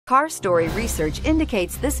Car Story research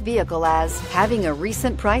indicates this vehicle as having a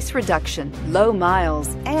recent price reduction, low miles,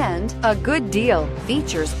 and a good deal.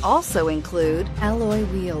 Features also include alloy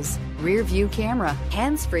wheels, rear view camera,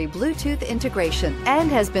 hands-free Bluetooth integration,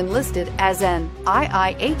 and has been listed as an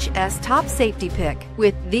IIHS top safety pick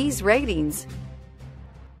with these ratings.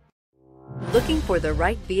 Looking for the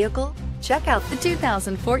right vehicle? Check out the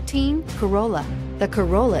 2014 Corolla. The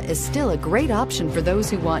Corolla is still a great option for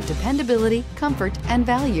those who want dependability, comfort, and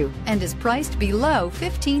value, and is priced below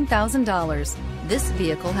 $15,000. This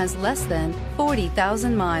vehicle has less than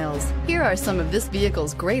 40,000 miles. Here are some of this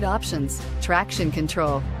vehicle's great options: traction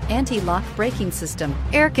control, anti-lock braking system,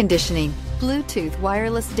 air conditioning, Bluetooth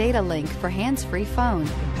wireless data link for hands-free phone,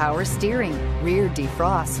 power steering, rear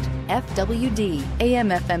defrost, FWD,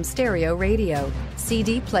 AM/FM stereo radio,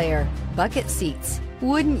 CD player, bucket seats.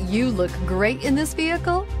 Wouldn't you look great in this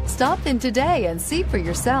vehicle? Stop in today and see for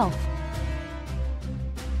yourself.